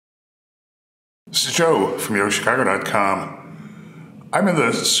This is Joe from YoChicago.com. I'm in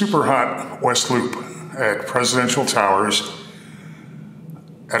the super hot West Loop at Presidential Towers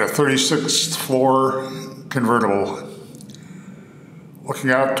at a 36th floor convertible,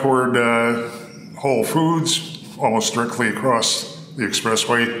 looking out toward Whole Foods, almost directly across the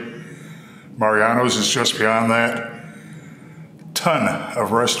expressway. Mariano's is just beyond that. Ton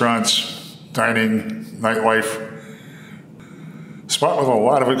of restaurants, dining, nightlife. Spot with a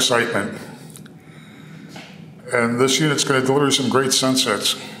lot of excitement. And this unit's going to deliver some great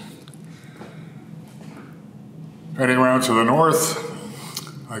sunsets. Heading around to the north,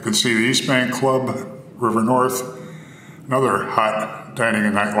 I can see the East Bank Club, River North, another hot dining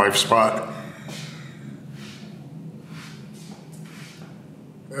and nightlife spot.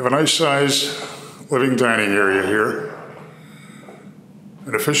 I have a nice size living dining area here,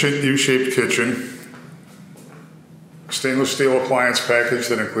 an efficient U-shaped kitchen, stainless steel appliance package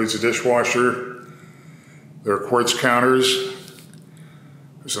that includes a dishwasher. There are quartz counters.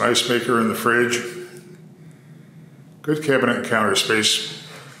 There's an ice maker in the fridge. Good cabinet and counter space.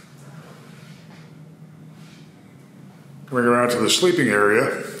 Coming around to the sleeping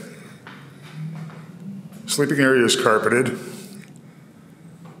area. Sleeping area is carpeted.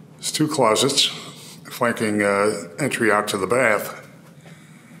 There's two closets flanking entry out to the bath.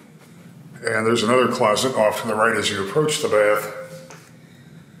 And there's another closet off to the right as you approach the bath.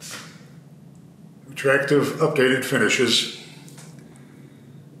 Attractive, updated finishes.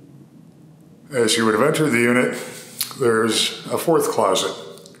 As you would have entered the unit, there's a fourth closet.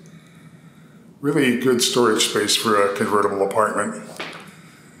 Really good storage space for a convertible apartment.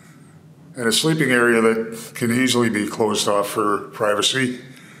 And a sleeping area that can easily be closed off for privacy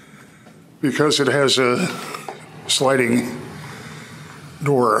because it has a sliding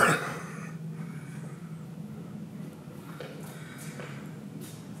door.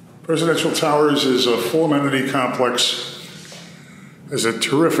 Presidential Towers is a full amenity complex, has a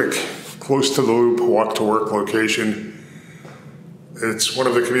terrific close to the loop walk to work location. It's one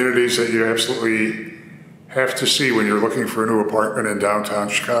of the communities that you absolutely have to see when you're looking for a new apartment in downtown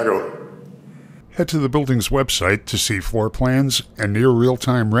Chicago. Head to the building's website to see floor plans and near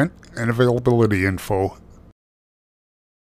real-time rent and availability info.